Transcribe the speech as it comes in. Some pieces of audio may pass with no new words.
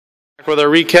With our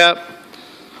recap,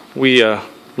 we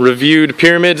reviewed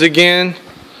pyramids again.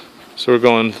 So we're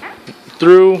going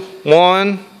through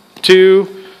 1,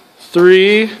 2,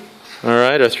 3. All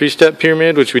right, our 3-step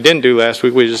pyramid, which we didn't do last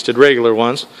week. We just did regular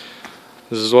ones.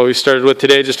 This is what we started with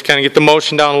today, just to kind of get the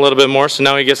motion down a little bit more. So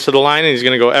now he gets to the line and he's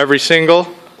going to go every single.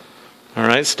 All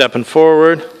right, stepping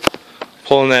forward,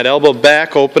 pulling that elbow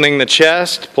back, opening the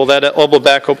chest. Pull that elbow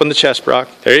back, open the chest, Brock.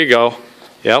 There you go.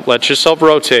 Yep, let yourself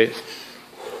rotate.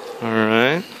 All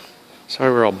right.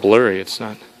 Sorry we're all blurry. It's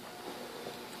not.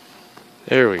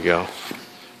 There we go.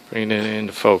 Bringing it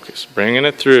into focus. Bringing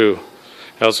it through.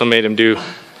 I also made him do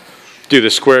the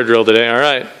square drill today. All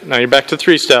right. Now you're back to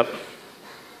 3-step.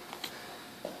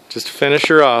 Just to finish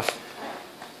her off.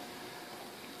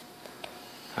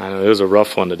 I know it was a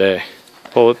rough one today.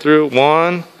 Pull it through.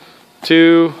 1,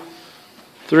 2,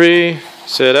 3.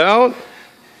 Sit out.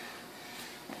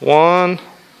 1,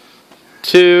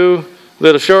 2.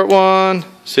 Little short one,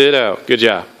 sit out. Good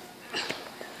job.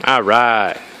 All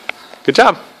right. Good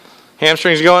job.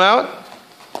 Hamstrings going out.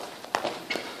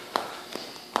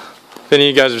 If any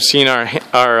of you guys have seen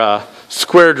our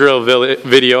square drill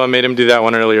video, I made him do that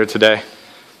one earlier today.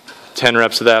 10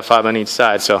 reps of that, 5 on each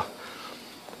side. So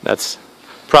that's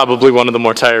probably one of the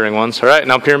more tiring ones. All right,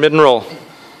 now pyramid and roll.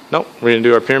 Nope, we're going to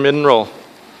do our pyramid and roll.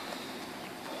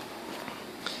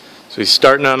 So he's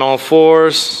starting on all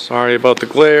fours. Sorry about the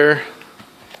glare.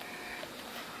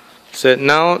 Sitting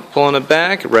out, pulling it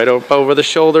back, right up over the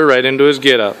shoulder, right into his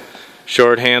get up.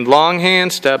 Short hand, long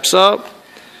hand, steps up,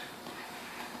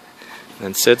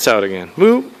 and sits out again.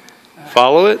 Whoop.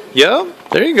 Follow it. Yep,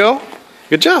 there you go.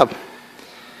 Good job.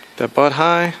 That butt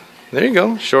high. There you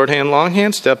go. Short hand, long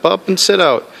hand, step up and sit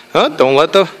out. Don't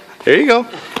let the, there you go.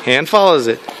 Hand follows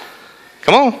it.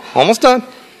 Come on, almost done.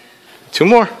 2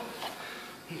 more.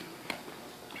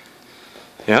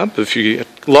 Yep, if you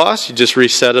get lost, you just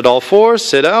reset it all 4,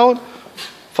 sit out,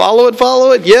 follow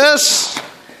it, yes!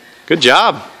 Good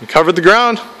job, you covered the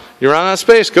ground, you're on that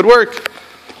space, good work.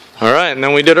 All right, and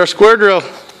then we did our square drill.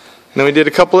 And then we did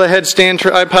a couple of headstand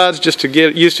tripods just to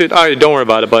get used to it. All right, don't worry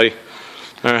about it, buddy.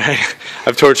 All right,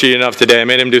 I've tortured you enough today. I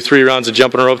made him do 3 rounds of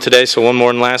jumping rope today, so 1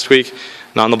 more than last week,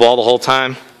 and on the ball the whole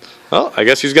time. Well, I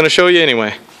guess he's going to show you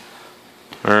anyway.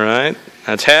 All right,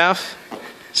 that's half.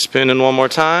 Spinning 1 more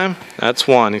time. That's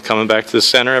 1. He's coming back to the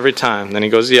center every time. Then he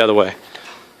goes the other way.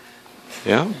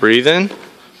 Yeah, breathe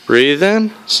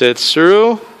in. Sits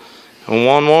through. And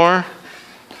 1 more.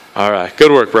 All right,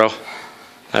 good work, bro.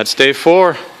 That's day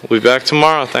 4. We'll be back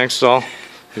tomorrow. Thanks all.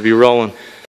 We'll be rolling.